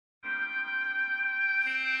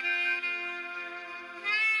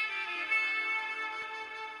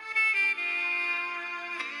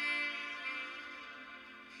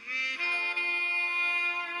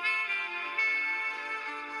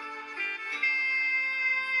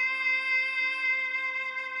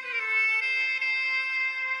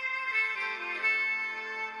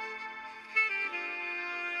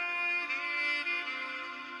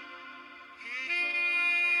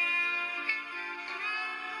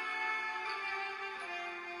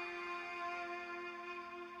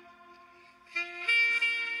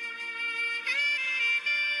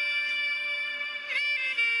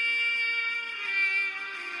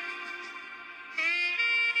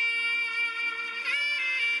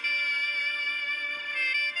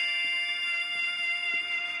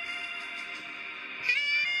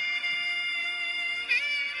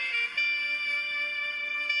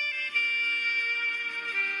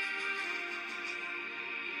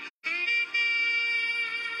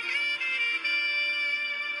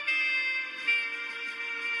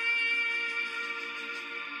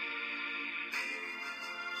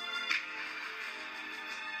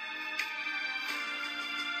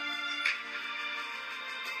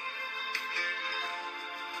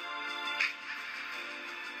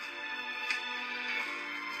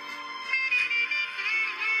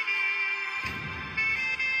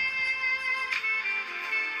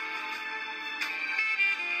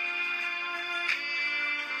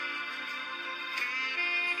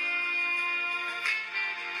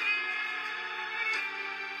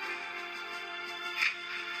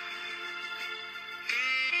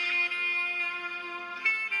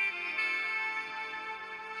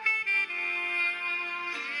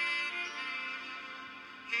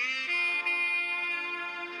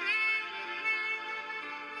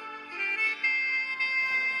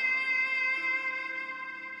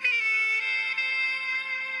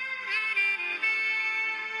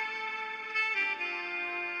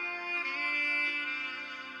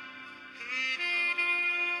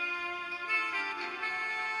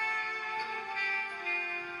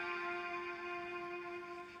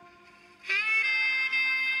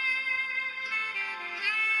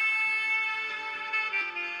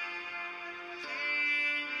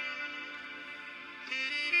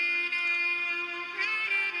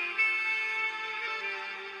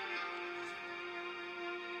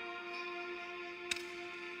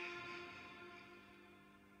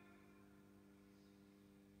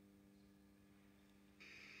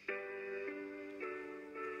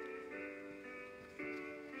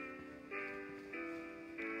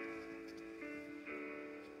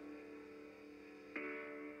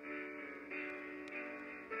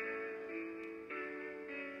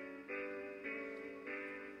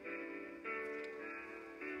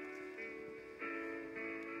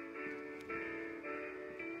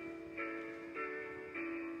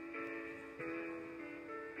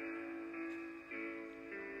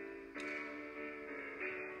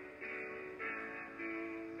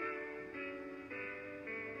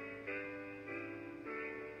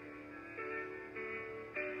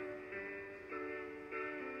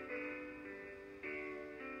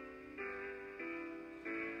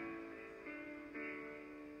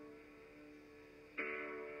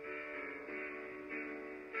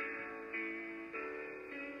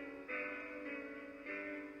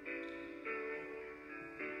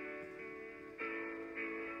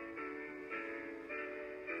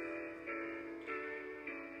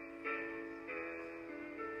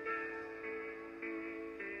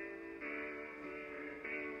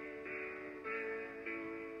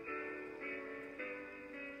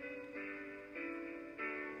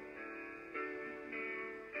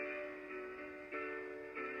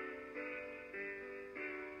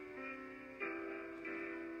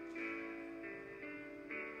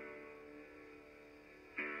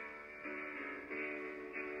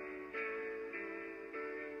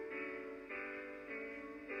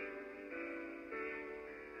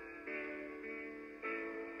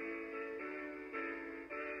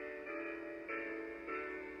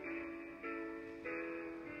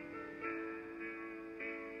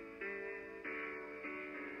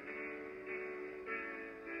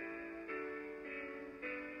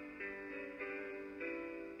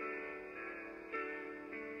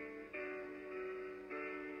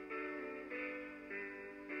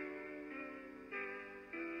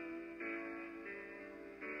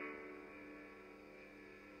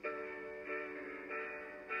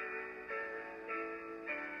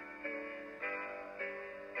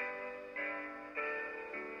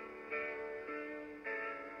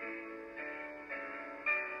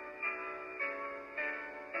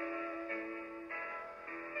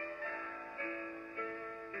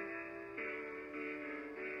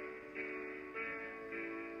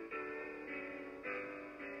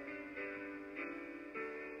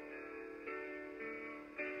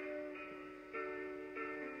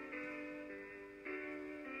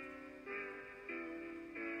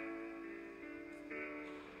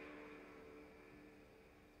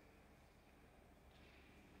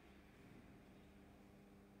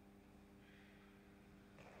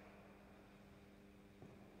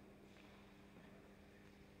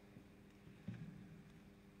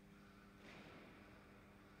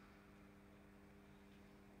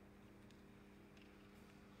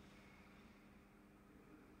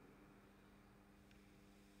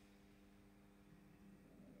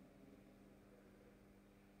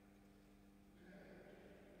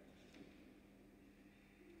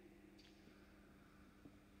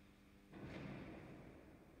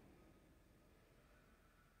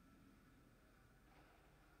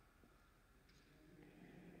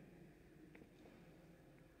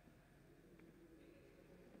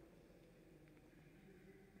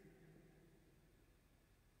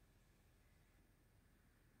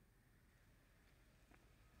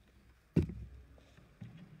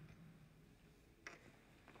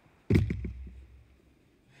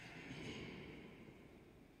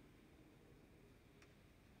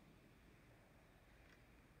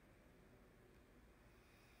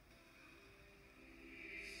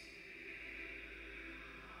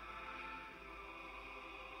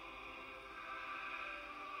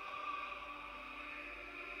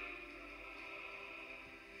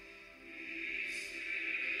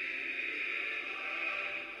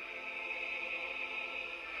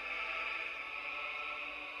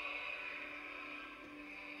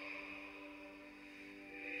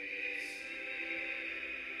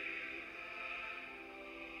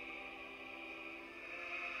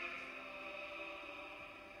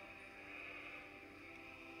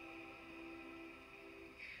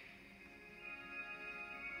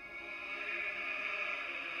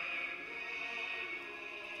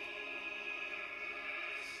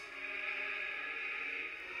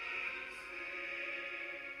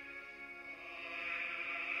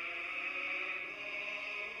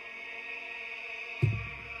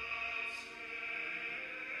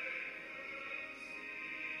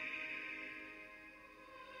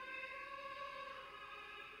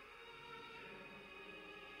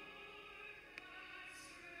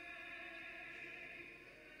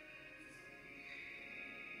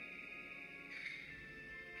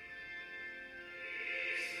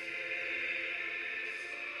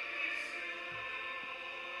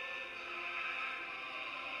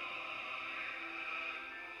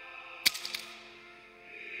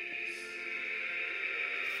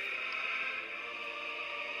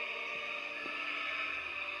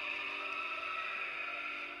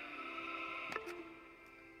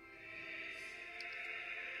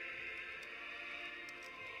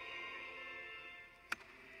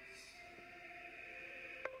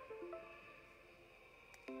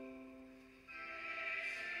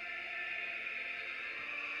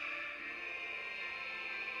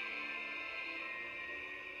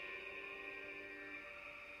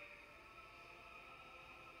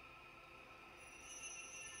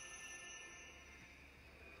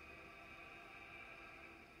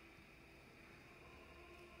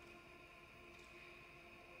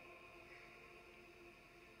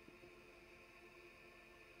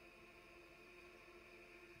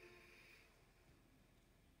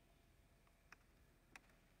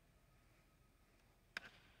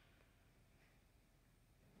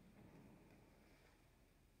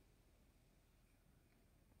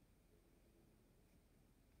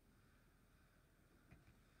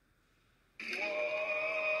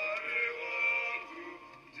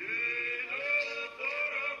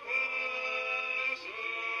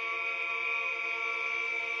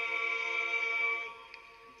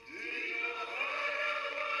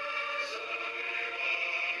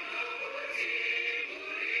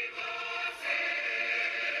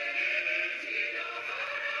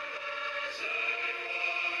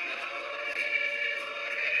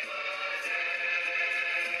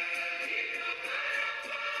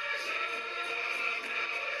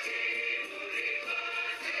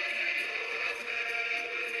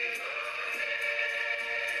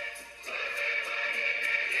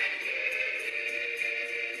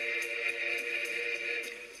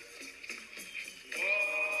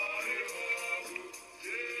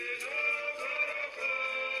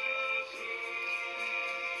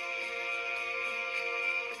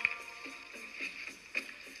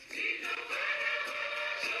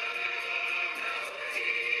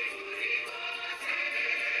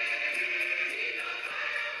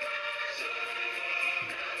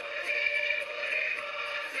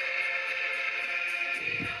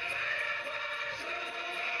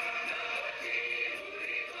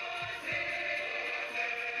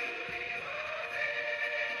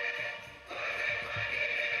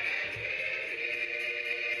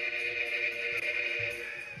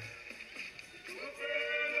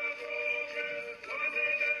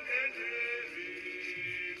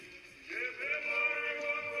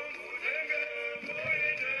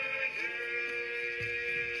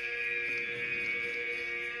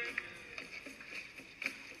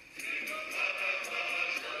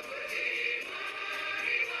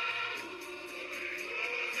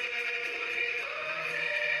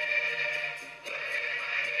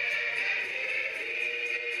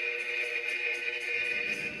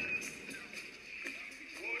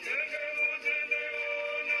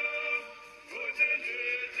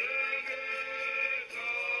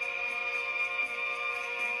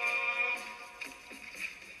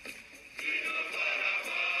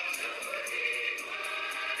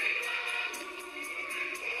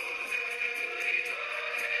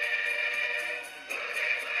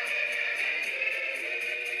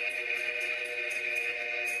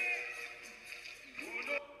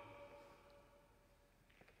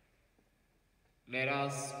Let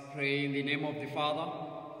us pray in the name of the Father,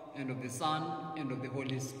 and of the Son, and of the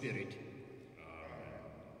Holy Spirit. Amen.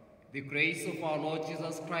 The grace of our Lord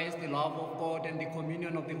Jesus Christ, the love of God, and the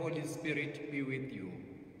communion of the Holy Spirit be with you.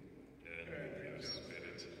 And with your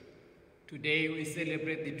spirit. Today we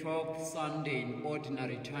celebrate the 12th Sunday in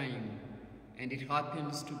ordinary time, and it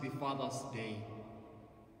happens to be Father's Day.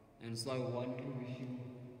 And so I want to wish you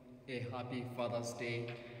a happy Father's Day,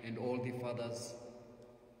 and all the fathers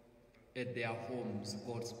at their homes,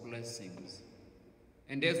 God's blessings.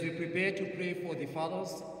 And as we prepare to pray for the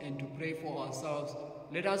fathers and to pray for ourselves,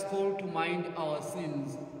 let us call to mind our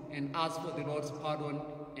sins and ask for the Lord's pardon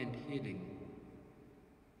and healing.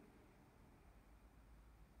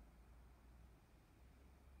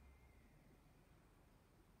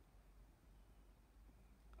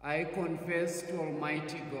 I confess to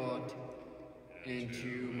Almighty God and to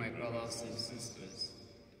you, my brothers and sisters,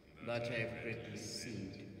 that I have greatly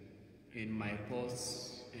sinned in my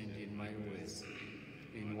thoughts and in my words,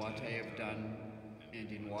 in what I have done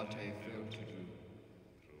and in what I failed to do,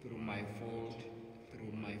 through my fault,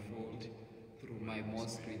 through my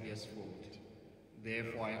most grievous fault.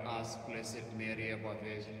 Therefore I ask Blessed Mary, our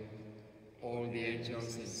Virgin, all the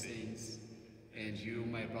angels and saints, and you,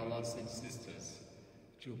 my brothers and sisters,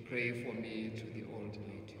 to pray for me to the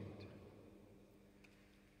Almighty.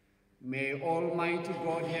 May Almighty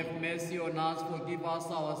God have mercy on us, forgive us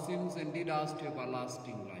our sins, and lead us to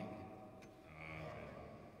everlasting life.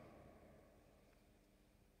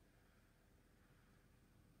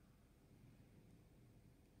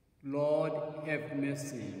 Lord, have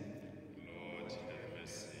mercy. Lord, have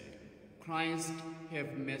mercy. Christ,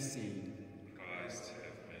 have mercy. Christ,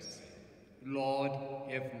 have mercy. Lord,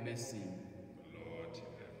 have mercy. Lord,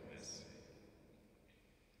 have mercy.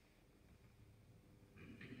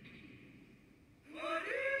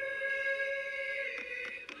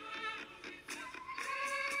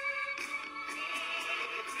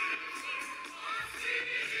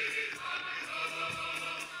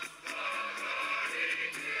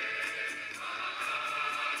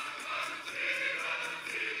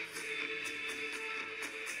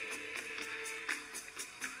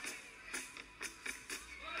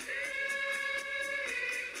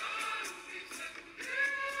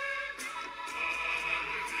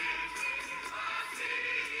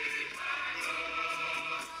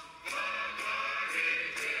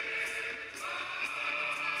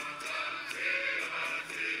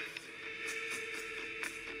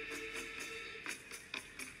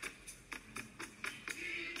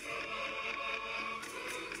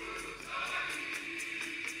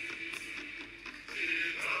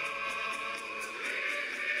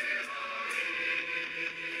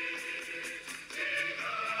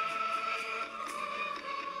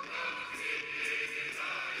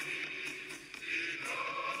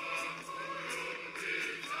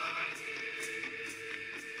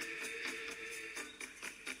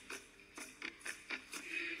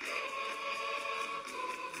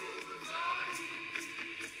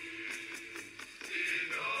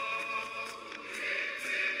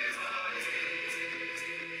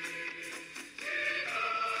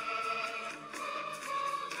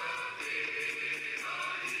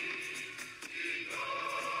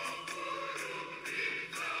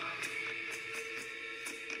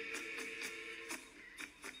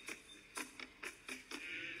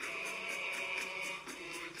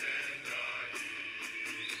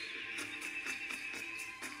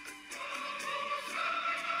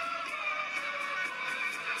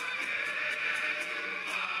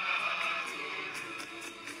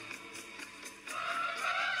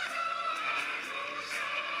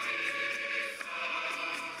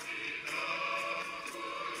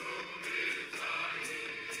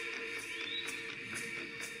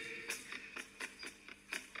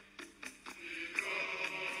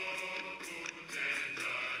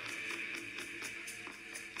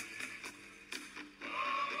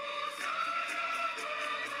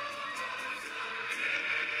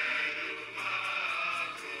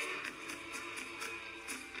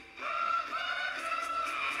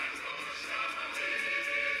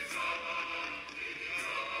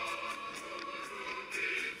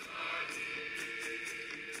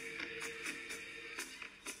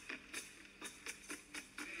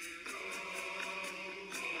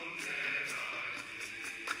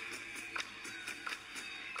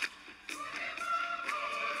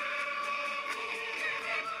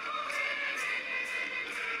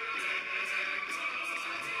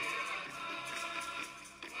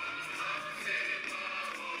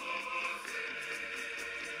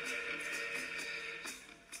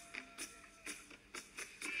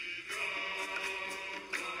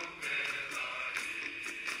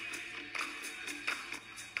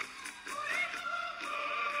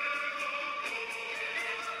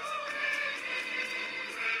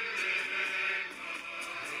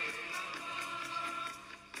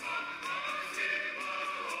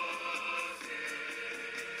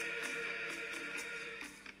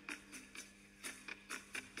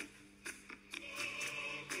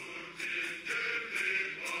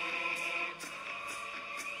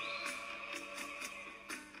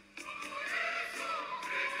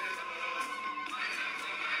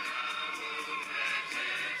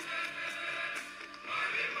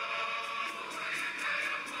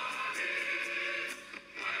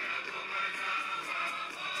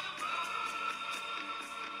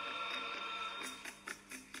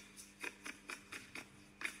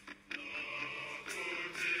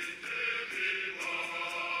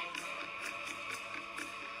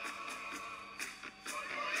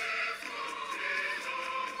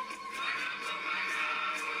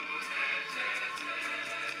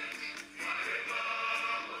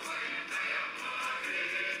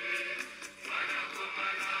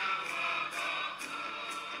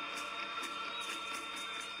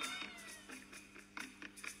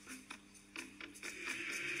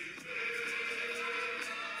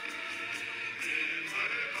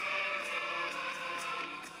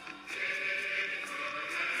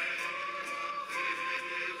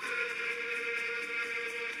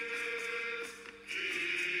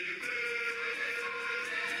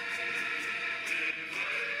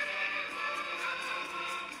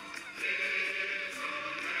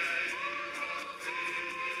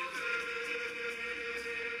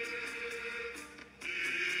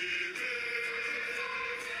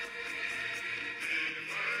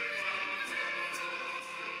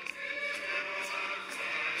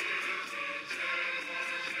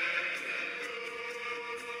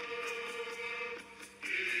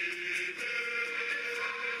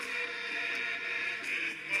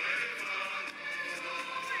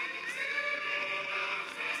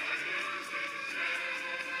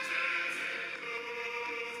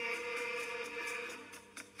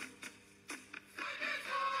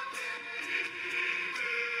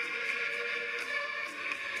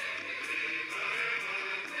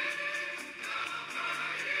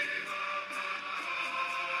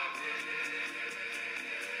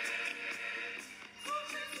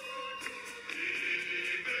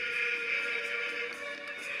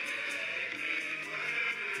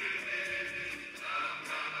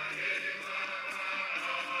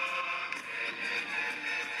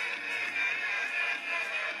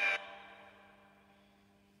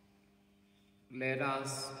 Let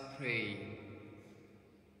us pray.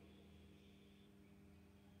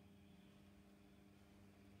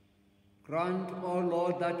 Grant, O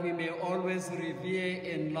Lord, that we may always revere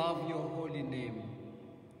and love your holy name,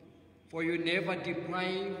 for you never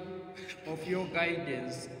deprive of your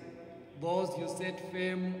guidance those you set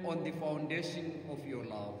firm on the foundation of your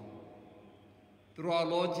love. Through our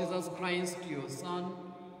Lord Jesus Christ, your Son,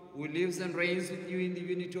 who lives and reigns with you in the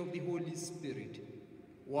unity of the Holy Spirit,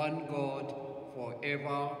 one God,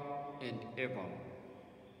 forever and ever.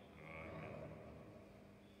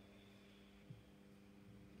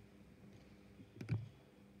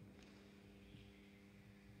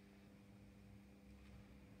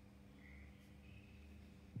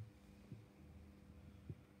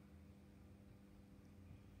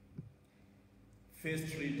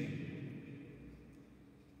 First reading.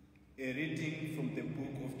 A reading from the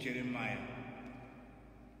book of Jeremiah.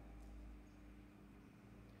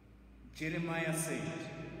 Jeremiah said,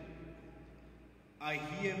 I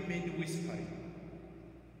hear men whispering,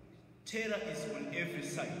 terror is on every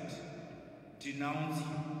side. Denounce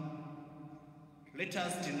him. Let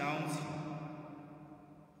us denounce him.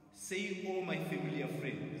 Say, all my familiar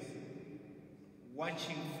friends,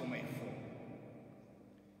 watching for my fall.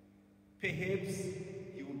 Perhaps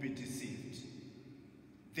he will be deceived.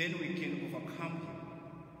 Then we can overcome him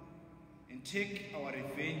and take our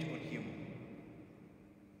revenge on him.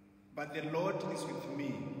 But the Lord is with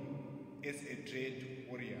me as a dread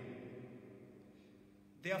warrior.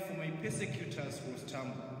 Therefore my persecutors will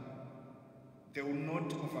stumble. They will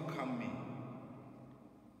not overcome me.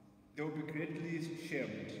 They will be greatly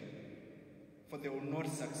shamed, for they will not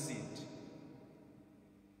succeed.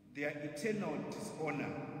 Their eternal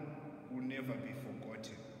dishonor will never be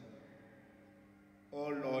forgotten. O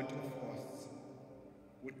Lord of hosts,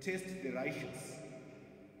 who test the righteous,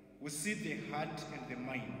 who see the heart and the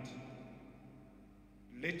mind,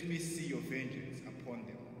 let me see your vengeance upon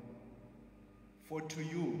them. For to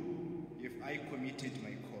you have I committed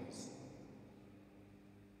my cause.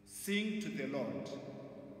 Sing to the Lord,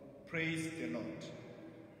 praise the Lord,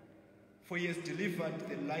 for he has delivered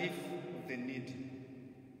the life of the needy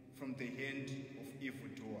from the hand of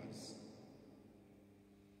evildoers.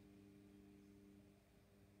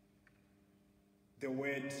 The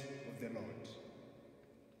word of the Lord.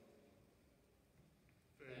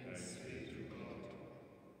 Thanks be to God.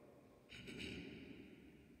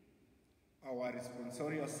 Our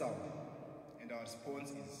responsorial psalm and our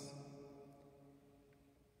response is,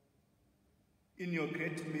 in your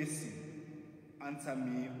great mercy, answer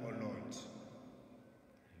me, O Lord.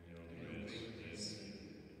 In your great mercy,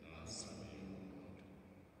 answer me, O Lord.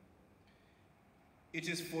 It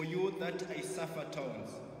is for you that I suffer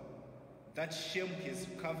taunts. That shame has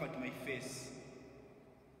covered my face.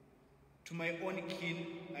 To my own kin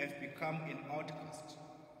I have become an outcast,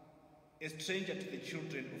 a stranger to the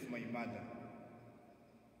children of my mother.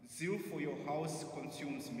 Zeal for your house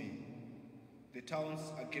consumes me. The towns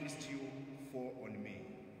against you fall on me.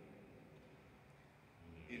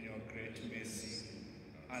 In your great mercy,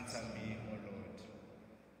 answer me, O Lord.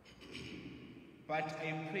 But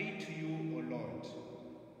I pray to you, O Lord,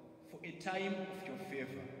 for a time of your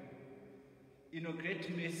favor. In your great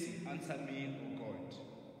mercy, answer me, O God.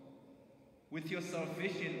 With your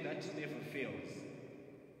salvation that never fails,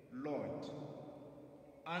 Lord,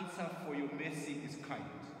 answer, for your mercy is kind.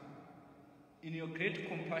 In your great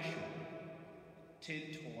compassion, turn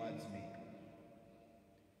towards me.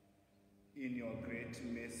 In your great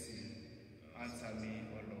mercy, answer me,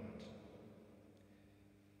 O Lord.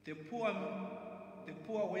 The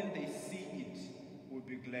poor, when they see it, will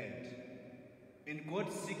be glad, and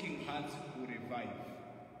God-seeking hearts will revive.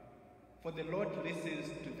 For the Lord listens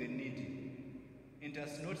to the needy, and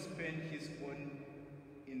does not spend his own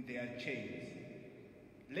in their chains.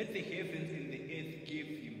 Let the heavens and the earth give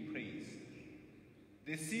him praise,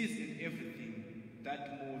 the seas and everything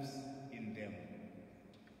that moves in them.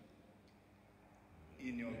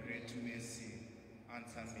 In your great mercy,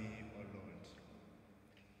 answer me, O Lord.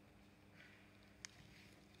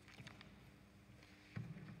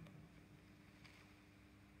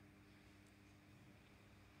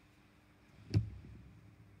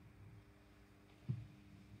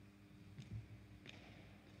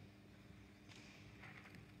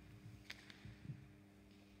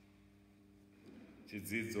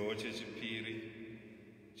 Chidzidzo chechipiri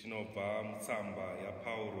chinobva mutsamba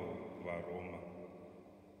yaPauro kuvaRoma.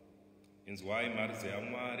 Inzwai mharidzo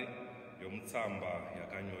yaMwari yomutsamba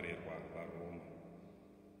yakanyorerwa vaRoma.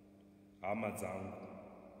 Hama dzangu,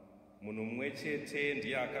 munhu mumwe chete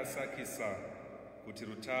ndiye akasakisa kuti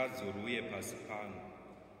rutadzo ruuye pasi pano,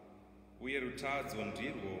 uye rutadzo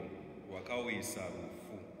ndirwo rwakauyisa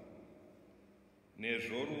rufu.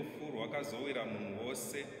 Nezvo rufu rwakazowira munhu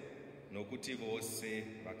wose nokuti vose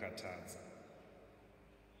vakatadza.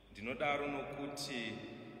 Ndinodaro nokuti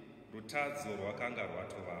rutadzo rwakanga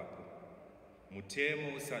rwatovapo,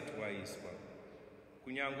 mutemo usati waiswa,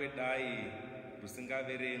 kunyange dai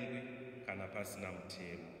rusingaverengwi kana pasina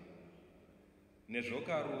mutemo.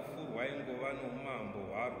 Nezvoka rufu rwaingova noumambo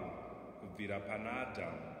hwarwo kubvira pana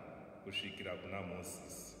Adhamu kusvikira kuna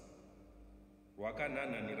Mozisi.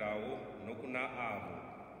 Rwakanhanhanirawo nokuna avo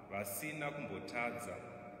vasina kumbotadza,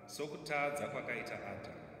 sokutadza kwakaita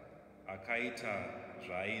Adhamu, akaita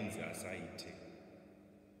zvaainzi asaite.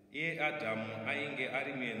 Iye Adhamu ainge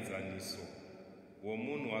ari muenzaniso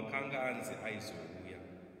womunhu akanga anzi aizouya.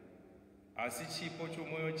 Asi chipo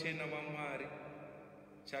chomwoyo chena waMwari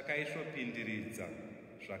chakaisvopindiridza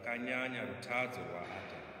zvakanyanya rutadzo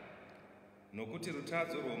rwaAdhamu, nokuti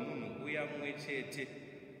rutadzo rwomunhu uya mumwe chete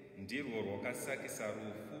ndirwo rwakasakisa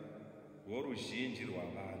rufu rworuzhinji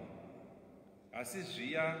rwavanhu. Asi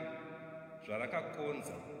zviya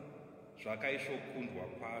zvarakakonza zvakaisvokundwa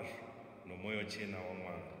kwazvo nomwoyo chena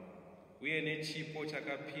waMwari, uye nechipo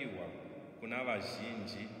chakapiwa kuna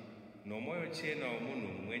vazhinji nomwoyo chena womunhu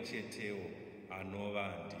mumwe chetewo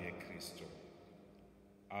anova ndiye Kristu.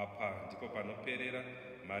 Apa ndipo panoperera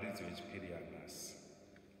maridzo echipiri yanhasi.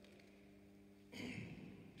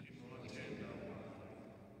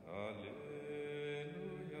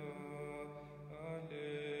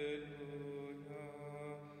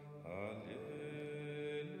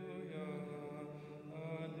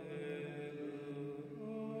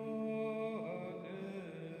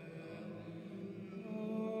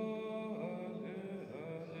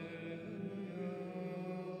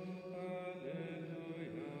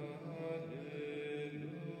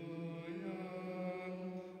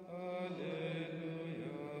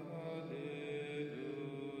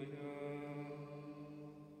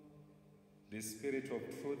 The Spirit of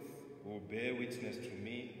truth will bear witness to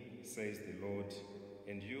me, says the Lord,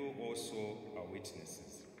 and you also are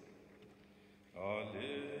witnesses.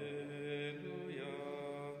 Alleluia,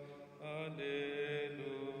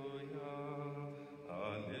 alleluia,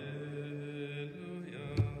 alleluia,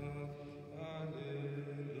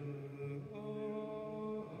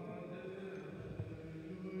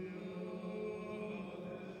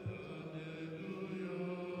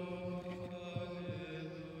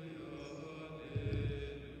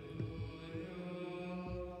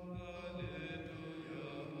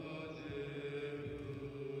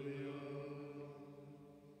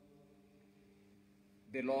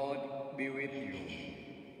 The Lord be with you.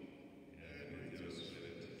 And with your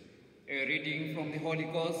spirit. A reading from the Holy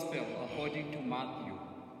Gospel according to Matthew.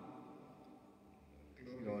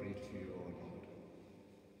 Glory to you, O Lord.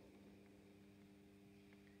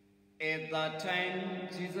 At that time,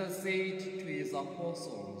 Jesus said to his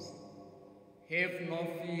apostles, "Have no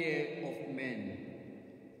fear of men,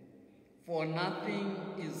 for nothing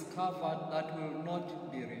is covered that will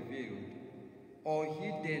not be revealed, or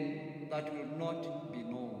hidden that will not be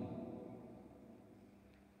known.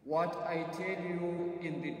 What I tell you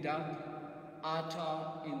in the dark,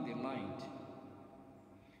 utter in the light,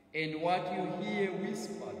 and what you hear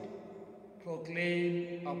whispered,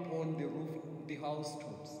 proclaim upon the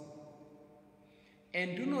housetops.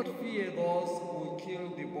 And do not fear those who kill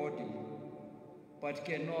the body, but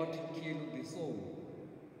cannot kill the soul.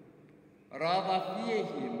 Rather fear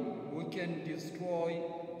him who can destroy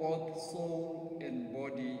both soul and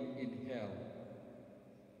body in hell.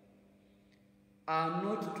 Are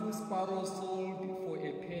not 2 sparrows sold for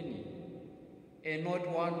a penny, and not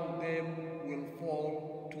one of them will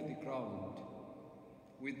fall to the ground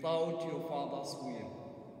without your Father's will?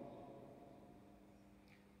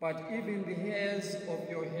 But even the hairs of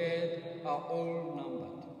your head are all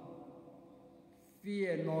numbered.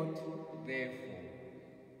 Fear not, therefore.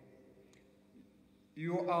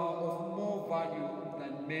 You are of more value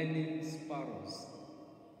than many sparrows.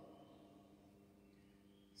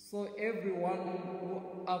 So everyone who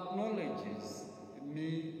acknowledges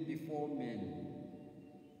me before men,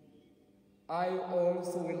 I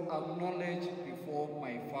also will acknowledge before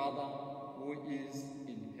my Father who is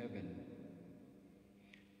in heaven.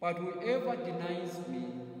 But whoever denies me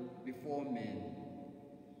before men,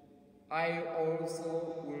 I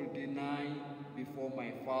also will deny before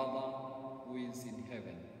my Father who is in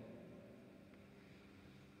heaven."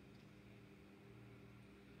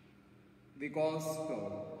 The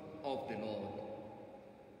Gospel of the Lord.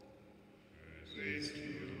 Praise to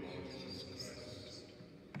you, Lord Jesus Christ.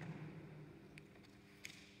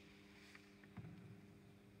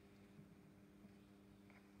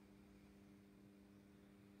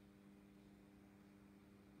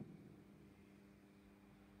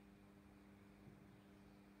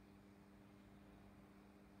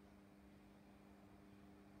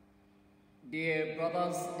 Dear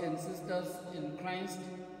brothers and sisters in Christ,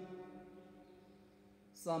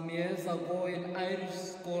 some years ago an Irish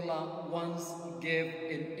scholar once gave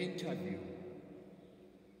an interview.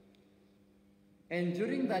 And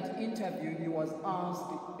during that interview, he was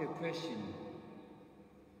asked a question: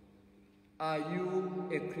 are you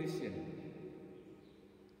a Christian?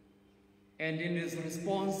 And in his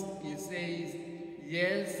response, he says,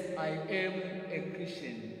 yes, I am a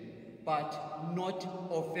Christian, but not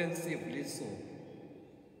offensively so.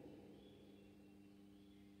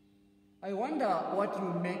 I wonder what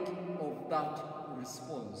you make of that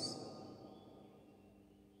response.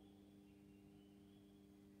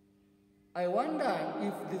 I wonder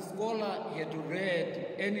if the scholar had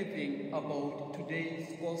read anything about today's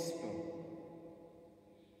gospel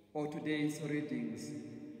or today's readings.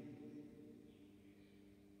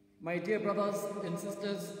 My dear brothers and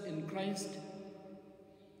sisters in Christ,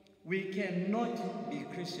 we cannot be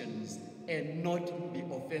Christians and not be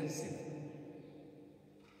offensive.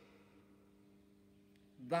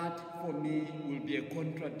 That, for me, will be a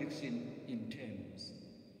contradiction in terms.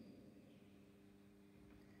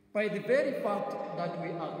 By the very fact that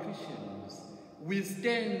we are Christians, we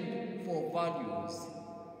stand for values,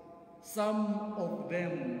 some of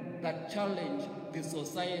them that challenge the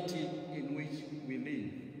society in which we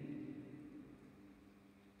live.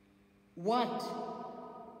 What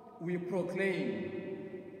we proclaim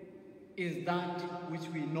is that which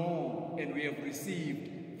we know and we have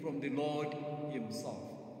received from the Lord Himself.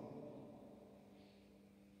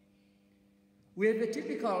 We have a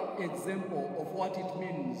typical example of what it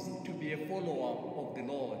means to be a follower of the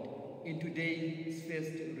Lord in today's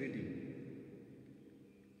first reading.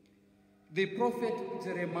 The prophet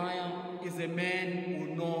Jeremiah is a man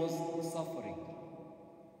who knows suffering.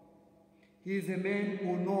 He is a man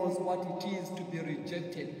who knows what it is to be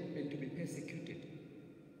rejected and to be persecuted.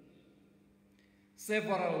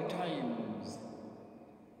 Several times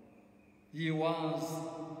he was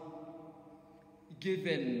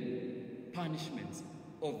given punishments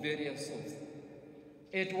of various sorts.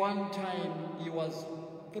 At one time he was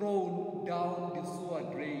thrown down the sewer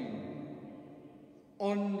drain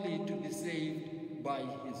only to be saved by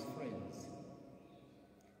his friends.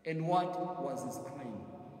 And what was his crime?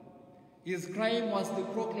 His crime was the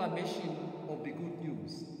proclamation of the good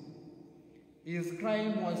news. His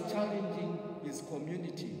crime was challenging his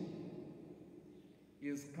community.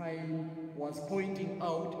 His crime was pointing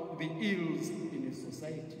out the ills in his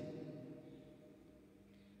society.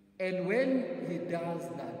 And when he does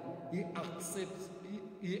that, he upsets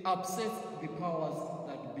the powers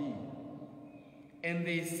that be, and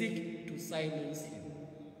they seek to silence him.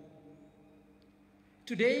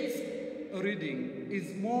 Today's reading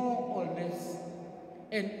is more or less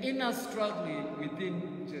an inner struggle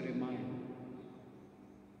within Jeremiah.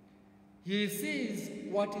 He sees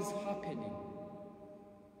what is happening,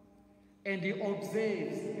 and he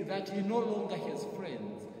observes that he no longer has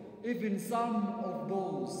friends. Even some of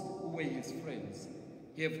those who were his friends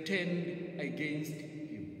have turned against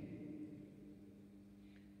him.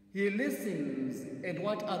 He listens, and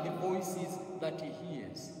what are the voices that he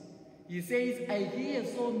hears? He says, I hear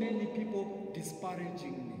so many people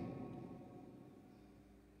disparaging me.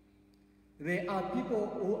 There are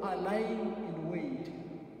people who are lying in wait,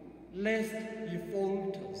 lest he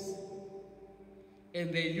falters,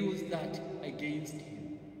 and they use that against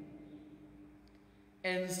him.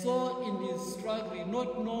 And so in his struggle,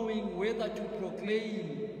 not knowing whether to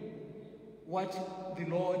proclaim what the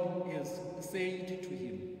Lord has said to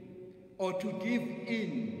him, or to give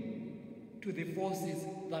in to the forces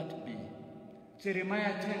that be,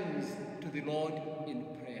 Jeremiah turns to the Lord in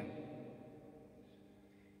prayer.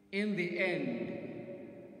 In the end,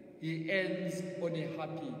 he ends on a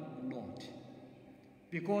happy note,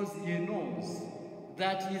 because he knows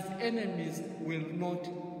that his enemies will not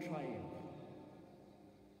triumph.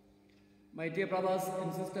 My dear brothers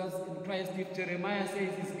and sisters in Christ, if Jeremiah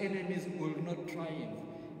says his enemies will not triumph,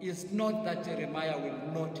 it's not that Jeremiah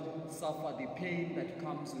will not suffer the pain that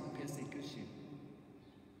comes with persecution.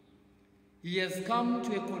 He has come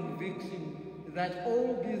to a conviction that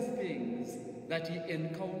all these things that he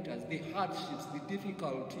encounters, the hardships, the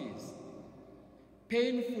difficulties,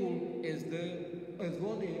 painful as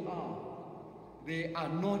though they are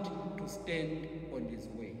not to stand on his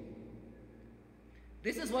way.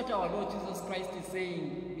 This is what our Lord Jesus Christ is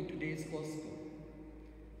saying in today's gospel.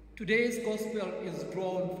 Today's gospel is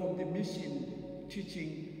drawn from the mission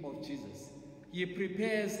teaching of Jesus. He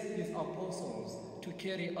prepares his apostles to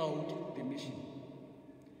carry out the mission.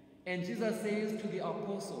 And Jesus says to the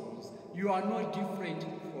apostles, you are not different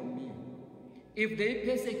from me. If they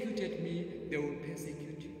persecuted me, they will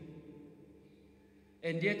persecute you.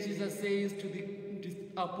 And yet Jesus says to the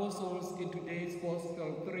apostles in today's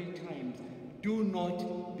gospel 3 times, do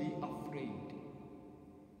not be afraid.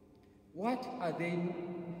 What are they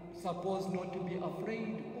supposed not to be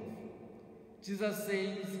afraid of? Jesus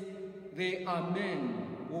says, there are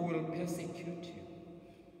men who will persecute you,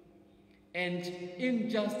 and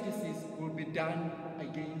injustices will be done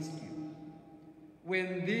against you.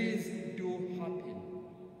 When these do happen,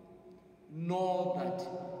 know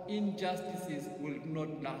that injustices will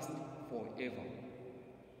not last forever.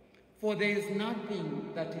 For there is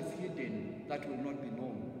nothing that is hidden that will not be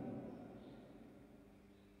known.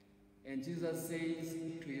 And Jesus says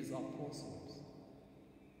to his apostles,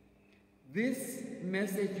 this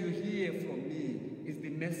message you hear from me is the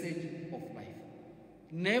message of life.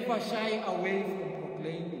 Never shy away from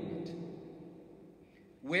proclaiming it.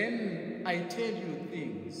 When I tell you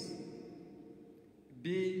things,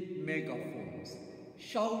 be megaphones.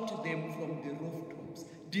 Shout them from the rooftops.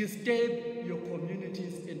 Disturb your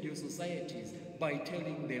communities and your societies by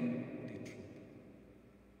telling them the truth.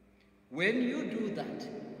 When you do that,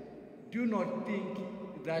 do not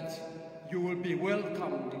think that you will be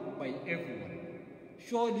welcomed by everyone.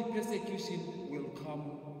 Surely persecution will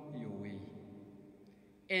come your way.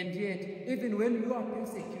 And yet, even when you are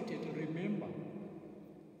persecuted, remember,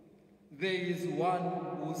 there is one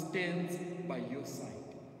who stands by your side.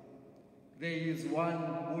 There is one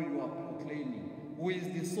who you are proclaiming, who is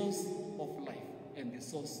the source of life and the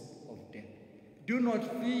source of death. Do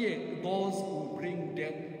not fear those who bring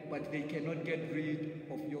death, but they cannot get rid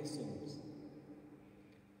of your souls.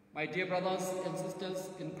 My dear brothers and sisters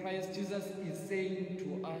in Christ, Jesus is saying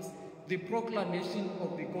to us, the proclamation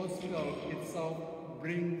of the gospel itself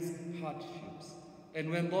brings hardships. And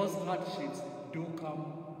when those hardships do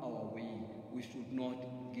come our way, we should not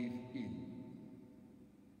give in.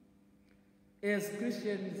 As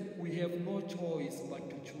Christians, we have no choice but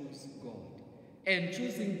to choose God. And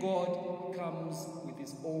choosing God comes with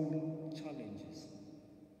its own challenges.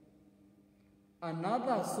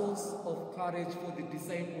 Another source of courage for the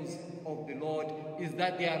disciples of the Lord is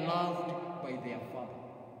that they are loved by their Father.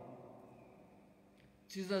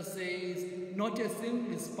 Jesus says, not a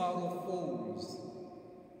single sparrow falls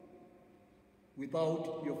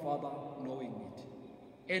without your Father knowing it.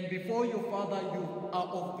 And before your Father, you are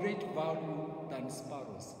of great value than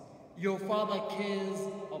sparrows. Your Father cares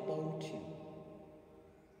about you.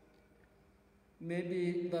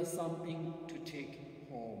 Maybe that's something to take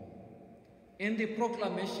home. In the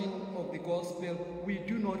proclamation of the gospel, we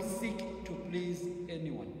do not seek to please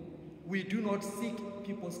anyone. We do not seek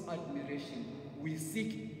people's admiration. We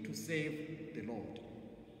seek to save the Lord.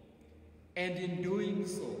 And in doing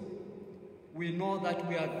so, we know that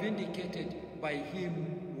we are vindicated by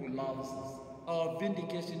him who loves us. Our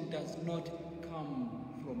vindication does not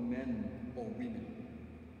come from men or women.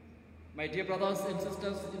 My dear brothers and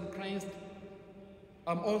sisters in Christ,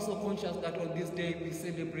 I'm also conscious that on this day we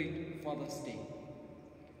celebrate Father's Day.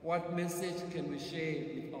 What message can we share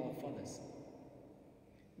with our fathers?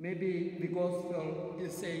 Maybe the gospel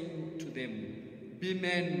is saying to them, be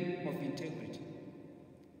men of integrity,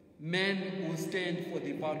 men who stand for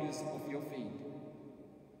the values of your faith.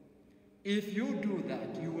 If you do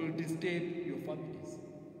that, you will disturb your families.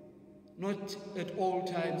 Not at all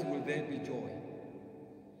times will there be joy.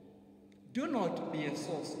 Do not be a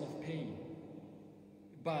source of pain,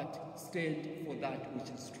 but stand for that which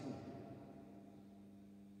is true.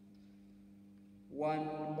 One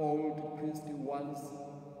old priest once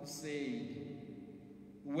said,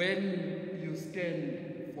 when you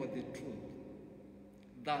stand for the truth,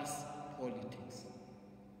 that's politics.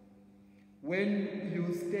 When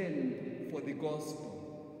you stand for the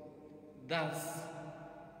gospel, that's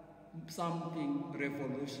something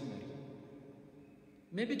revolutionary.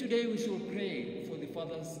 Maybe today we should pray for the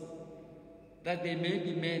fathers that they may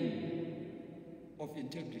be men of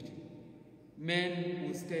integrity, men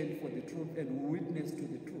who stand for the truth and who witness to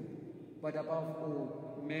the truth, but above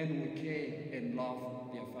all, men who care and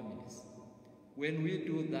love their families. When we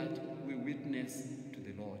do that, we witness to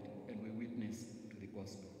the Lord and we witness to the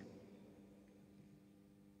gospel.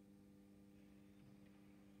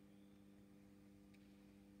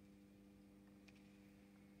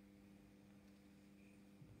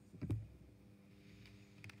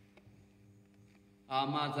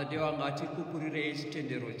 Amadzadeva ngatikukurirei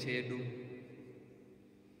chitendero chedu.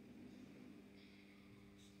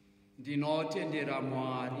 Ndinotendera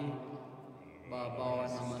Mwari, Baba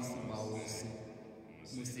wanamasimba ose,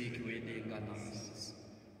 musiki wedenga namasisi.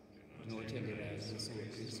 Ndinotendera Yesu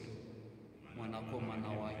Kristu, mwanakomana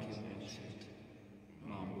wake muchete,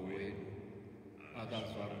 mambo wedu,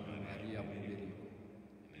 akazvarwa naMaria mubereko,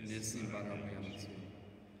 nesimba ramweya mutsvene.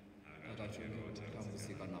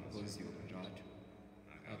 akatambudzika naposiyo kutatu,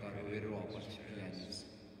 akarovererwa pachipiyaniso,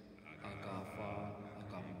 akafa,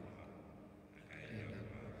 akamuka, akaenda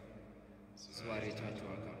zuva retatu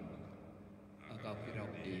akamuka, akakwira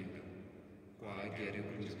kudenga kwaagere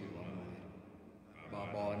kurudyi rwaMwari,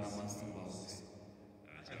 Baba wanamasimba ose,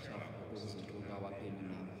 achafa kuzotonga vapenyu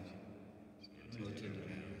navafi.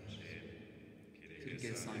 Tinotenderera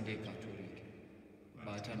tirike Sunday Catholic,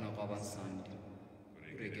 kubatana kwavasandi,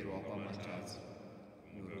 kuregerwa kwamatadzi,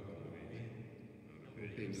 norugove,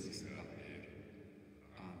 upenyu husingaperi.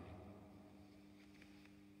 Amen.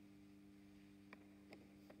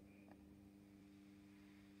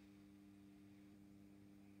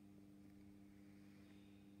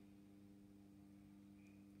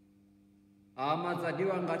 Hama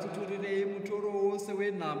dzadiwa, ngatitorirei mutoro wose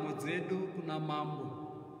wenhamo dzedu kuna Mambo,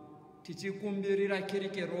 tichikumbirira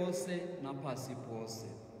kereke rose napasi pose.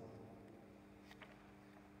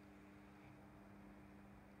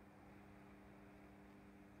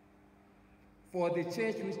 For the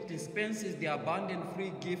Church which dispenses the abundant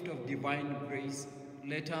free gift of divine grace,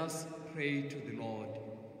 let us pray to the Lord.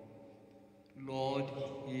 Lord,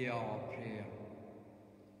 hear our prayer.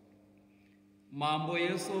 Mambo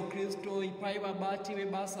Yesu Kristo, ipai vabati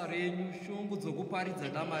vebasa renyu shungu dzokuparidza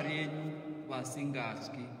dama renyu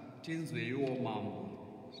vasingatyi, tinzweiwo Mambo.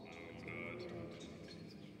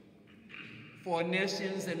 For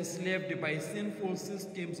nations enslaved by sinful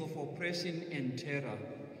systems of oppression and terror,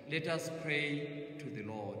 let us pray to the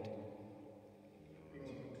Lord.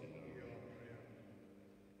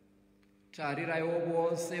 Tariraiwo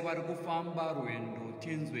vose vari kufamba rwendo,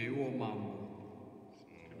 tinzweiwo Mambo.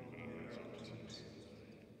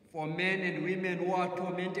 For men and women who are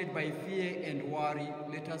tormented by fear and worry,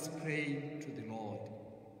 let us pray to the Lord.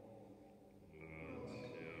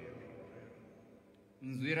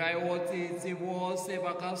 Nzwiraiwo tsitsi vose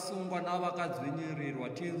vakasungwa navakadzvinyirirwa,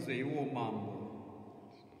 tinzweiwo Mambo.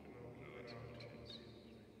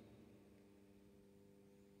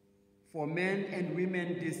 For men and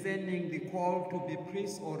women discerning the call to be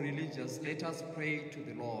priests or religious, let us pray to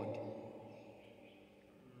the Lord.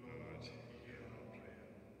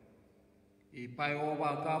 Ipaiwo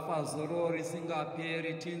vakafa zoro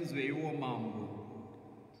risingaperi, tinzweiwo Mambo.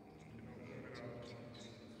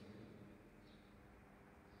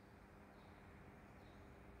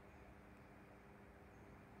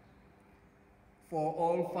 For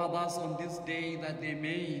all fathers on this day, that they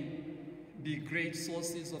may be great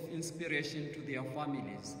sources of inspiration to their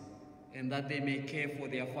families, and that they may care for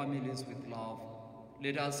their families with love,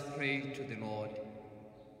 let us pray to the Lord.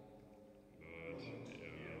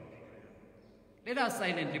 Let us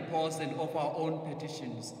silently pause and offer our own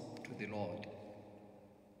petitions to the Lord.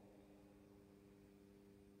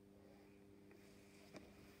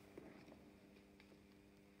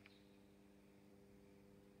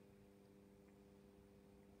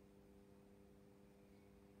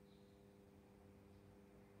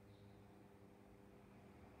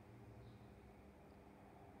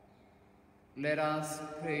 Let us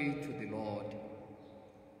pray to the Lord.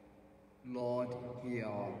 Lord, hear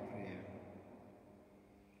our prayer.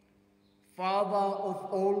 Father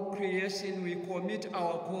of all creation, we commit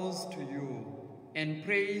our cause to you and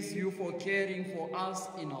praise you for caring for us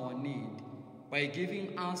in our need by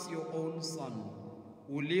giving us your own Son,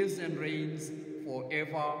 who lives and reigns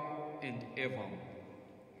forever and ever.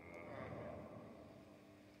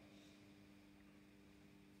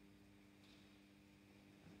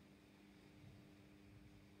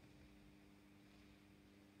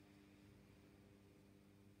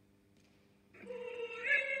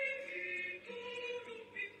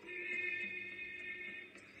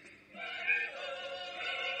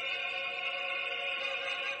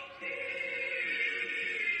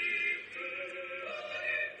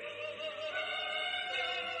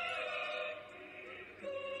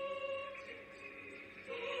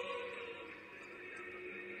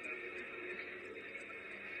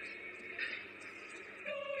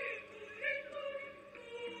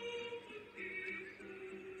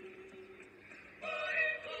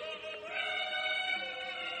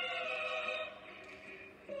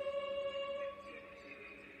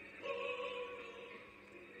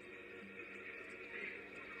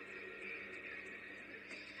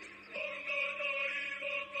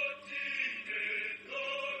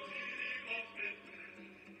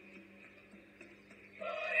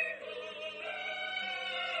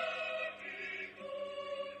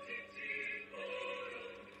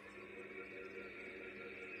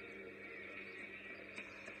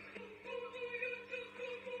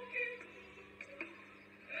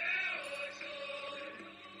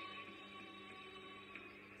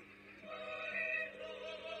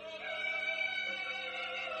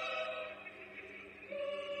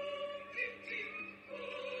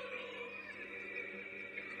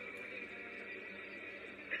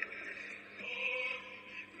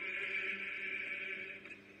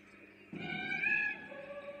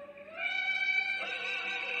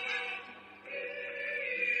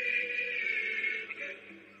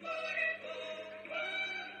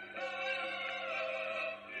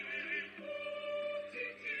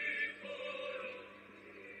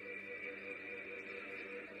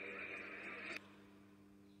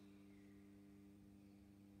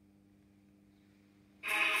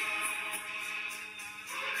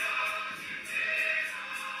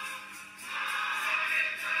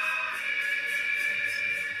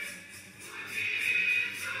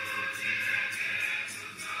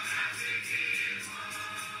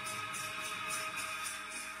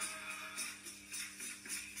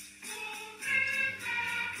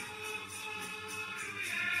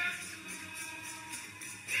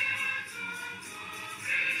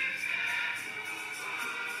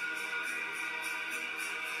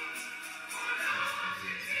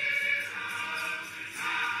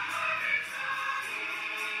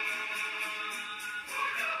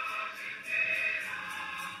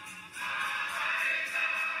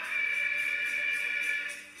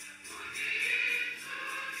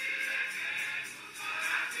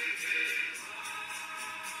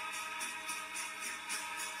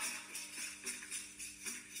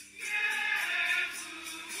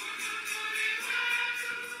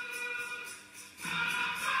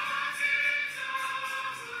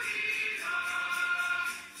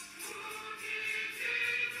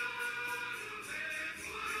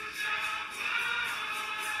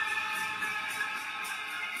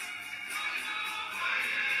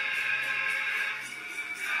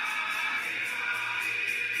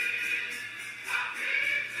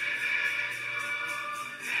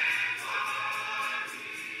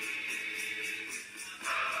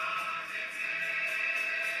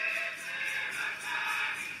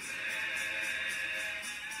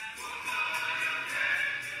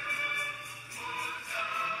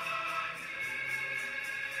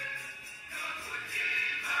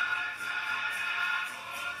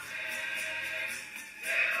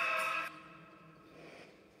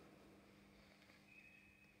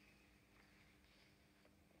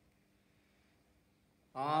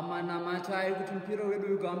 atai kuti mupiro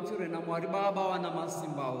wedu ugamuchirwe naMwari Baba wana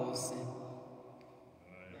masimba ose.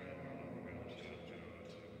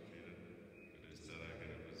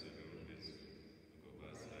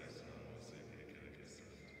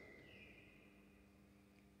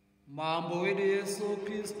 Mambo wedu Yesu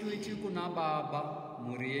Kristu ichi kuna Baba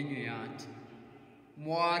mhuri yenyu yati.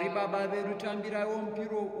 Mwari Baba vedu tambiraiwo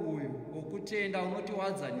mupiro uyu wokutenda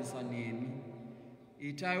unotiwadzanisa nemi.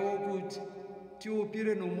 Itaiwo kuti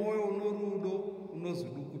tiupire nomoyo unorudo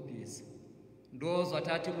unozvidukupisa. Ndo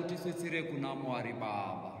zvatati kutiswitsire kuna Mwari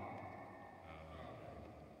Baba.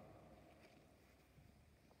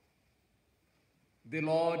 The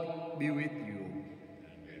Lord be with you.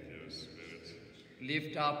 And with your spirit.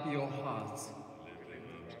 Lift up your hearts.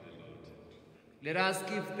 Let us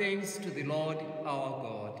give thanks to the Lord our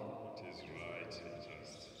God. It is right and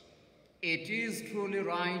just. It is truly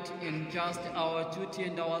right and just, our duty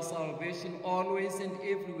and our salvation, always and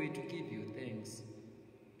everywhere to give you thanks.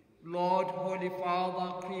 Lord, Holy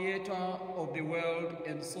Father, Creator of the world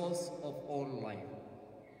and source of all life.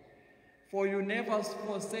 For you never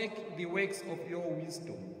forsake the works of your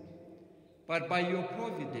wisdom, but by your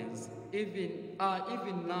providence, even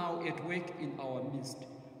now at work in our midst,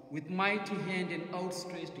 with mighty hand and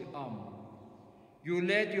outstretched arm, you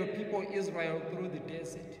led your people Israel through the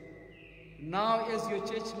desert. Now, as your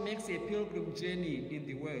church makes a pilgrim journey in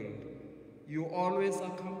the world, you always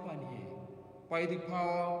accompany her by the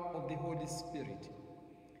power of the Holy Spirit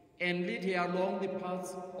and lead her along the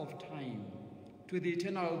paths of time to the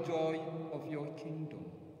eternal joy of your kingdom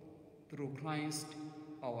through Christ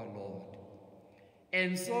our Lord.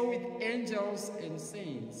 And so with angels and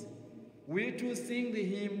saints, we too sing the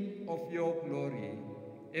hymn of your glory,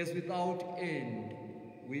 as without end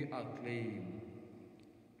we acclaim.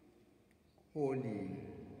 Holy,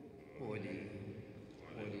 holy,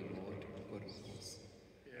 holy Lord God of hosts,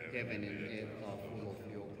 heaven and earth are full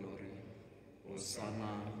of your glory.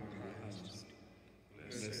 Hosanna in the highest.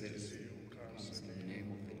 Blessed is he who comes in the name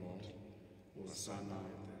of the Lord. Hosanna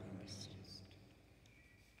in the highest.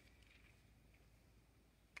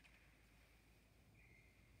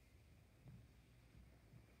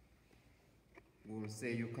 We will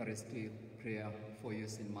say Eucharistic prayer for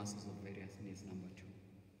use in masses of various needs, number 2.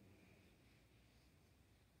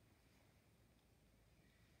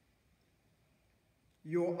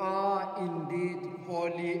 You are indeed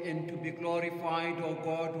holy and to be glorified, O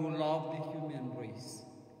God, who love the human race,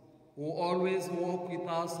 who always walk with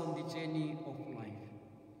us on the journey of life.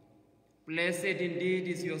 Blessed indeed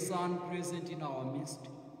is your Son present in our midst,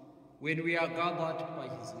 when we are gathered by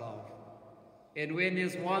his love. And when,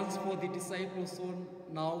 as once for the disciples, so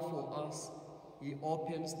now for us, he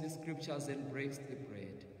opens the scriptures and breaks the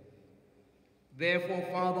bread. Therefore,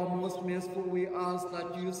 Father, most merciful, we ask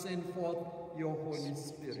that you send forth your Holy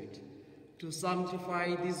Spirit to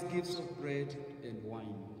sanctify these gifts of bread and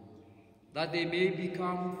wine, that they may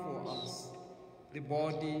become for us the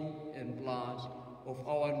body and blood of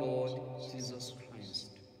our Lord Jesus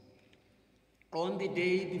Christ. On the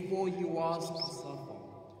day before he was to suffer,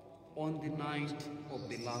 on the night of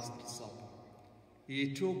the Last Supper,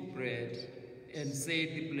 he took bread and said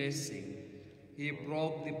the blessing. He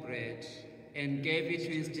broke the bread and gave it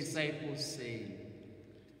to his disciples, saying,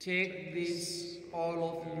 "Take this, all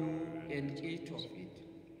of you, and eat of it,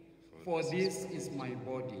 for this is my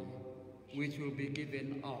body, which will be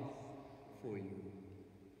given up for you."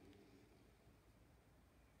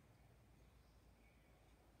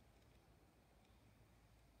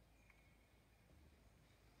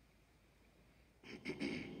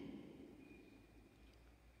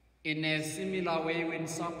 In a similar way, when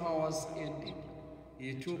supper was ended,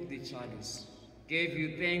 he took the chalice, gave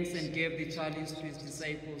you thanks, and gave the chalice to his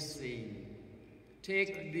disciples, saying,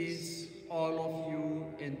 "Take this, all of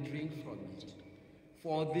you, and drink from it.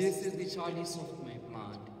 For this is the chalice of my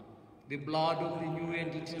blood, the blood of the new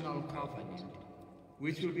and eternal covenant,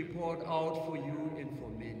 which will be poured out for you and for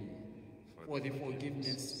many, for the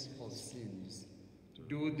forgiveness of sins.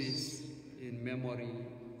 Do this in memory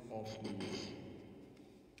of me."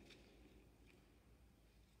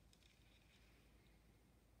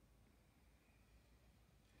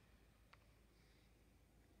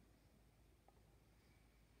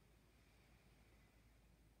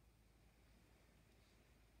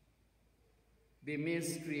 The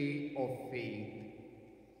mystery of faith.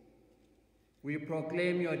 We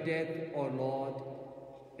proclaim your death, O Lord,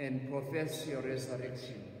 and profess your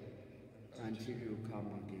resurrection until you come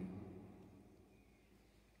again.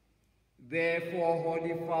 Therefore,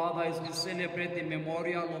 Holy Father, as we celebrate the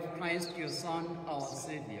memorial of Christ, your Son, our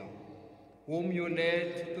Savior, whom you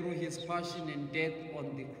led through his passion and death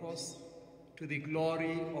on the cross to the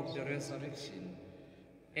glory of the resurrection,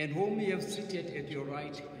 and whom you have seated at your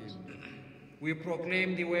right hand. We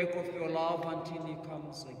proclaim the work of your love until he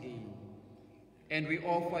comes again. And we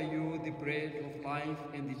offer you the bread of life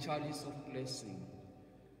and the chalice of blessing.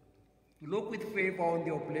 Look with favor on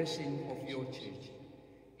the oblation of your church,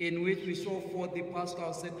 in which we show forth the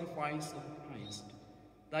paschal sacrifice of Christ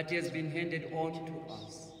that has been handed on to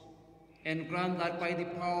us. And grant that by the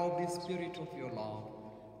power of the Spirit of your love,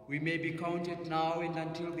 we may be counted now and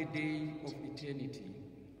until the day of eternity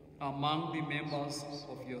among the members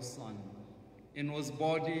of your Son, in whose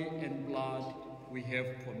body and blood we have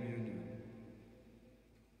communion.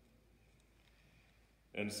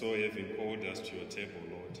 And so, having called us to your table,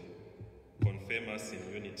 Lord, confirm us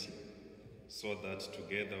in unity, so that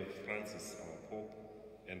together with Francis, our Pope,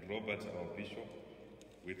 and Robert, our Bishop,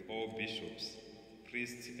 with all bishops,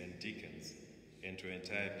 priests, and deacons, and to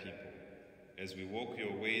entire people, as we walk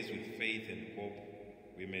your ways with faith and hope,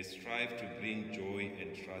 we may strive to bring joy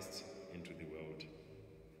and trust into the world.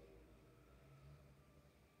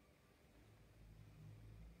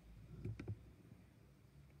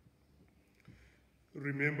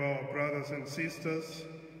 Remember our brothers and sisters,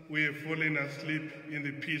 we have fallen asleep in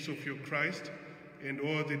the peace of your Christ, and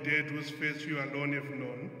all the dead whose face you alone have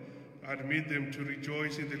known, admit them to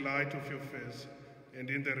rejoice in the light of your face, and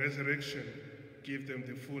in the resurrection give them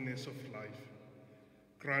the fullness of life.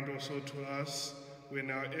 Grant also to us, when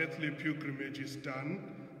our earthly pilgrimage is done,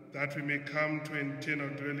 that we may come to an eternal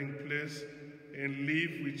dwelling place and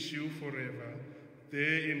live with you forever,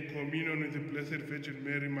 there in communion with the Blessed Virgin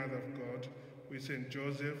Mary, Mother of God, with St.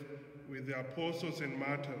 Joseph, with the apostles and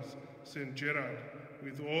martyrs, St. Gerard,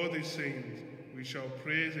 with all the saints, we shall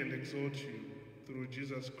praise and exalt you through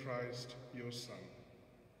Jesus Christ, your Son.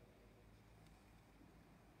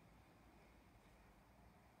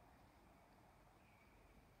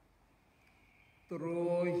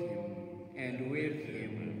 Through him, and with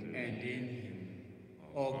him, and in him,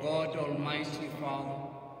 O God, Almighty Father,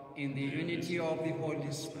 in the unity of the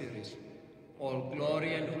Holy Spirit, all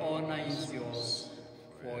glory and honor is yours,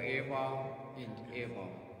 forever and ever.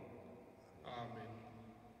 Amen.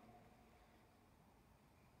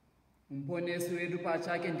 Muponesi wedu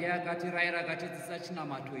pachake ndiye akatirayira akatidzisa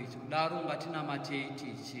chinamato ichi, kudaro ngatinamatei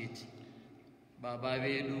tichiti: Baba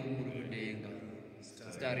vedu muri kudenga,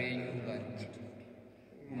 zita renyu ngaridzwe,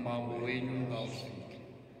 umambo hwenyu ngahusvike,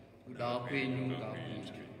 kuda kwenyu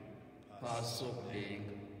ngakuitwe, pasi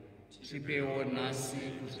sokudenga. Tipewo nhasi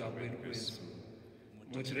kudya kwedu kwezuva,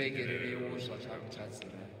 mutiregererewo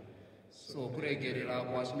zvatakutadzirai, sokuregerera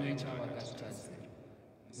kwatinoita vakatitadzira.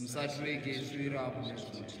 Musatirege mune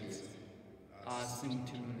zvinotesa, asi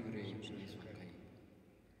mutinunurei kune zvakaipa.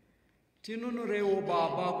 Tinunureiwo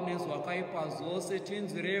Baba kune zvakaipa zvose,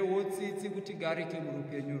 tinzwireiwo tsitsi kuti tigarike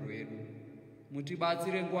murupenyu rwedu.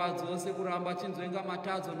 Mutibatsire nguva dzose kuramba tinzvenga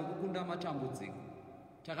matadzo nokukunda matambudziko,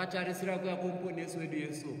 takatarisira kuya kwomuponesi wedu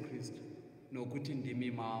Yesu Kristu, nokuti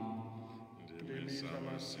ndimi mambo.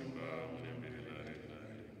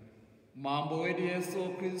 Mambo wedu Yesu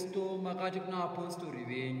Kristu, makati kuna apostori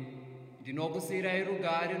venyu: ndinokusiyirai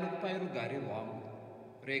rugare nokupai rugare rwangu.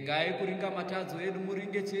 Regai kuringa matadzo edu,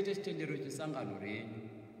 muringe chete chitendero chisangano renyu.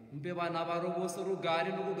 Mupe vana varo vose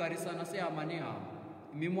rugare nokugarisana sehama nehama,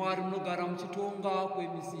 imi Mwari munogara muchitonga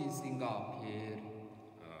kwemisi isingaperi.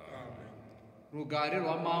 Rugare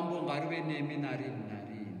rwamambo ngaruve nemi narini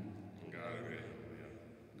narini.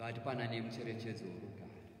 Ngatipanane mucherechedzo worugare.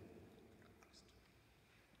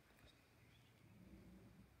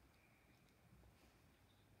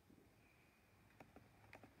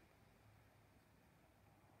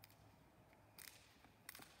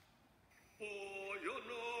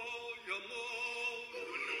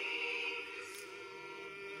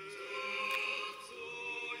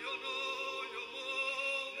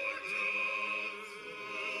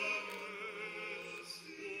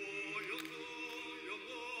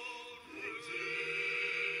 Yeah.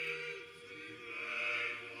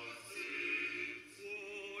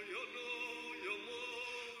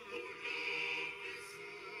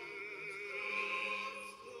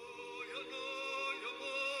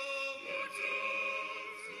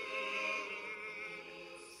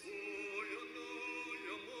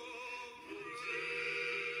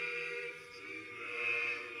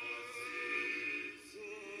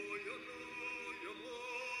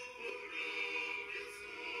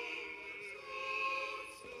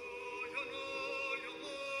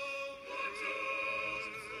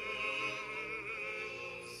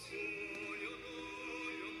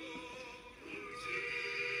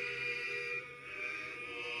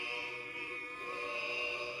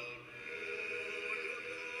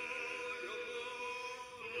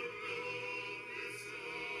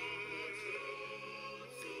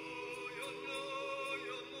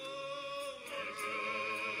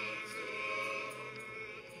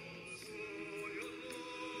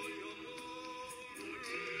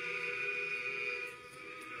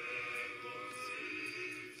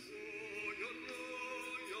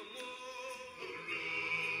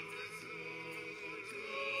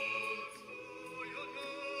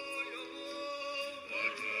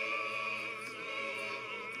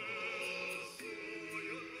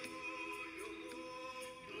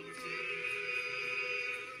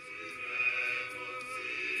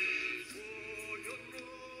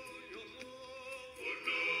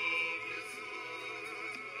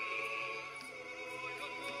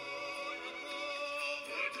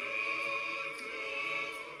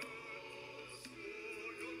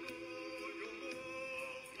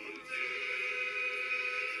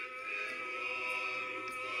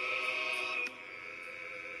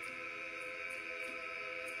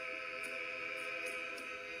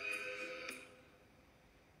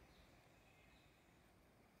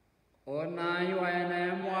 onai wayana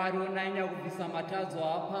yaMwari onainya kubvisa matadzo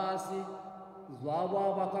apasi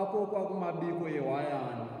zvavo vakakokwa kumabiko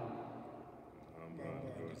ewayana.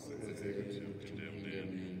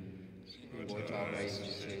 What our eyes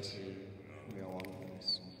to set you, we are one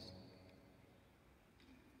person.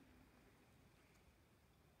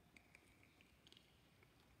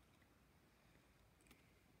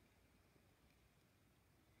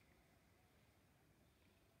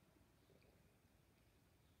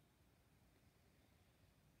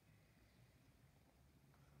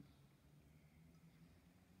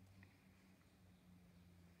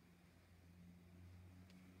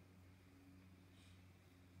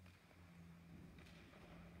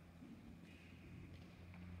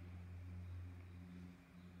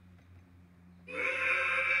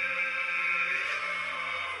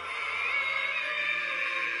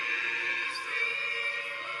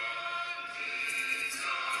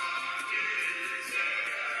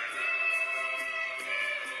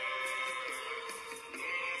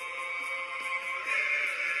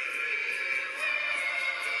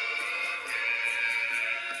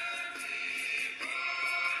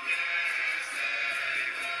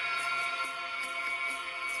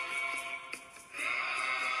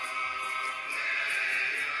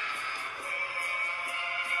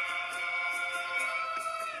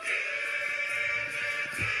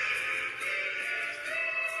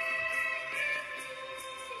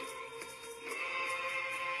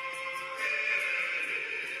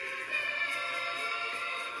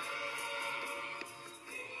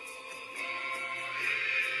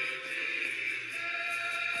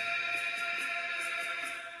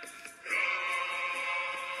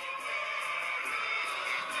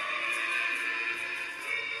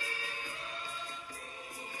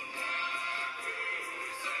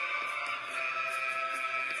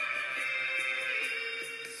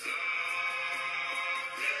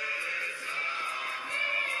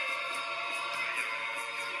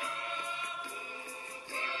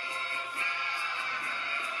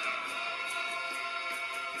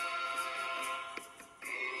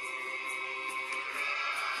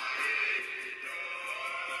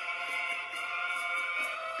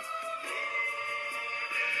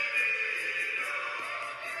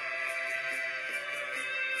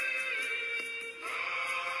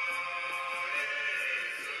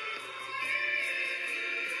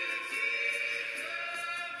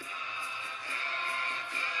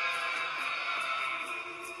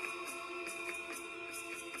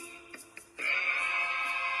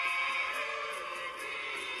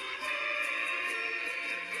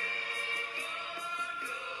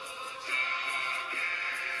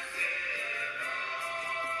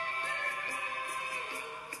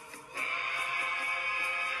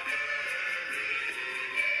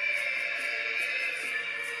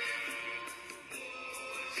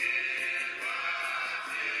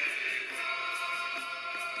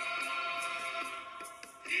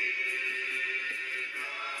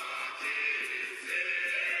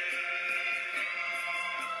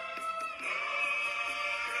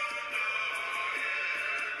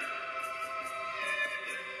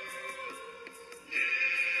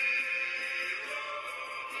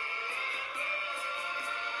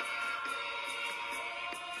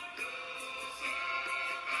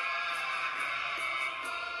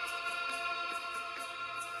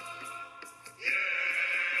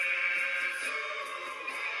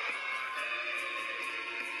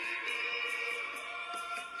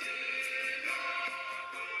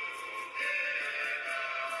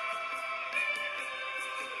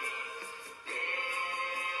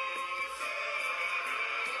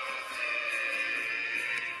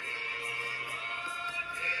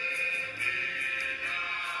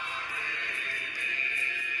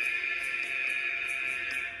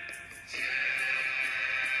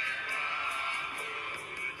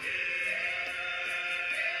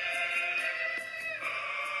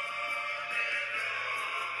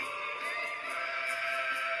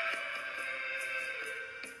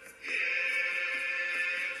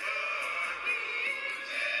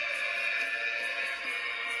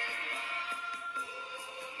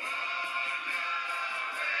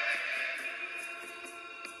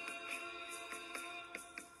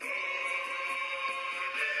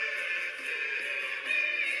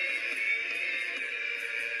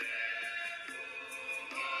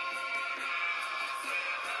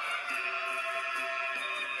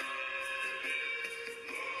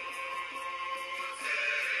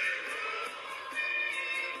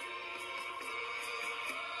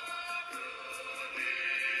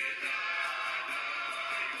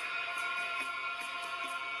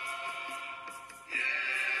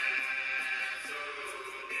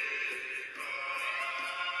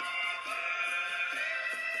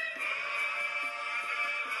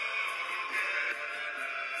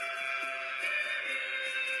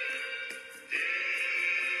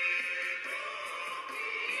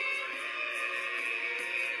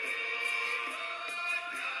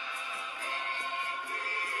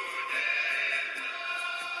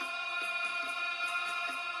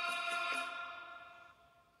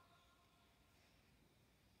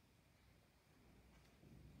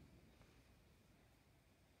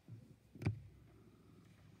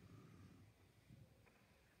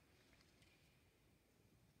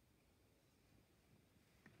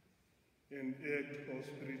 an act of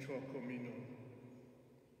spiritual communion.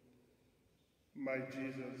 My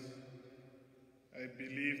Jesus, I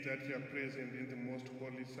believe that you are present in the most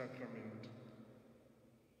holy sacrament.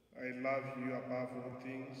 I love you above all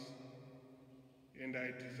things, and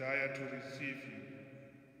I desire to receive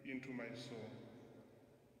you into my soul.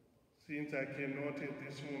 Since I cannot at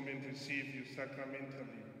this moment receive you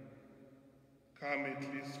sacramentally, come at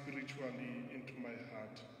least spiritually into my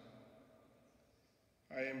heart.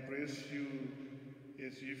 I embrace you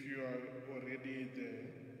as if you are already there,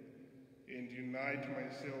 and unite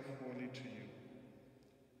myself wholly to you.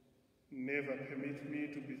 Never permit me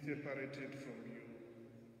to be separated from you.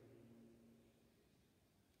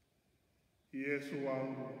 Yesu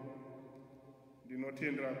wangu,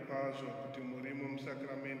 ndinotendera kwazvo kuti muri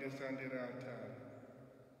mumusakramende sande reatari.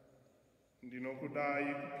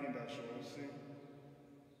 Ndinokudai kupinda zvose.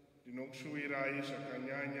 Ndinokushuvirai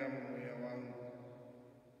zvakanyanya mumweya wangu.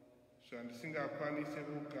 Zvandisingakwanise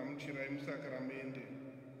kugamuchirai musakramende,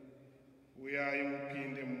 uyai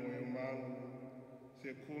mupinde mumwoyo mangu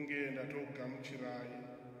sekunge ndatokugamuchirai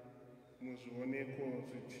muzvioneko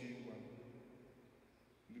zvechingwa.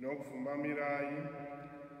 Ndinokuvhumamirai,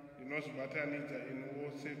 ndinozvibatanidza imi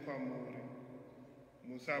wose kwamuri.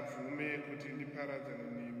 Musabvume kuti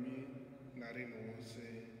ndiparadzane nemi narinhu wose.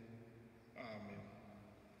 Amen.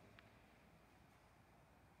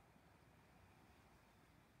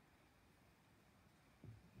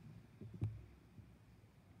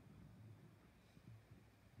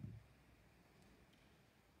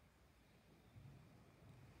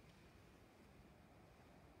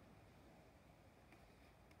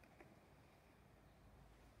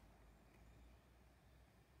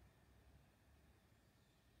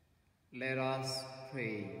 Let us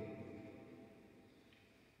pray.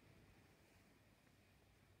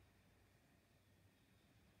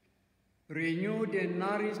 Renewed and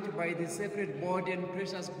nourished by the sacred body and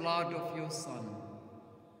precious blood of your Son,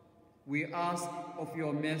 we ask of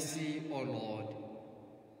your mercy, O Lord,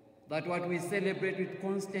 that what we celebrate with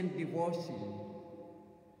constant devotion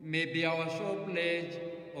may be our sure pledge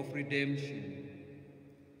of redemption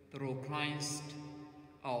through Christ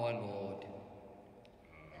our Lord.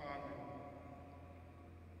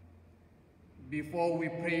 Before we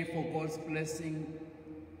pray for God's blessing,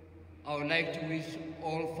 I would like to wish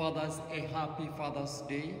all fathers a happy Father's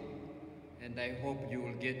Day, and I hope you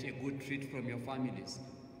will get a good treat from your families.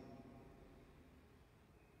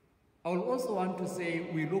 I will also want to say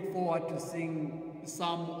we look forward to seeing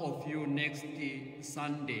some of you next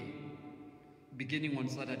Sunday, beginning on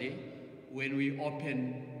Saturday, when we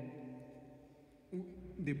open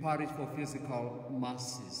the parish for physical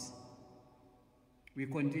masses. We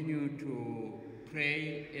continue to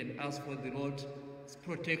pray and ask for the Lord's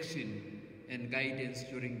protection and guidance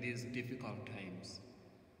during these difficult times.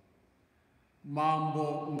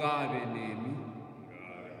 Mambo ngave nemi.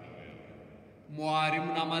 Mwari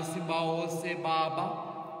muna masimba ose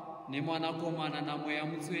Baba, nemwanakomana na Mweya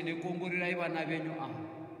Mutsvene, kongorirai vana venyu ava.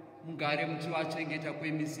 Mugare muchivachengeta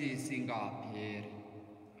kwemisi isingaperi.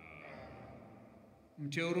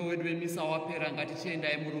 Muteuro wedu wemisa wapera,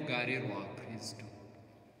 ngatichiendai murugare rwaKristu.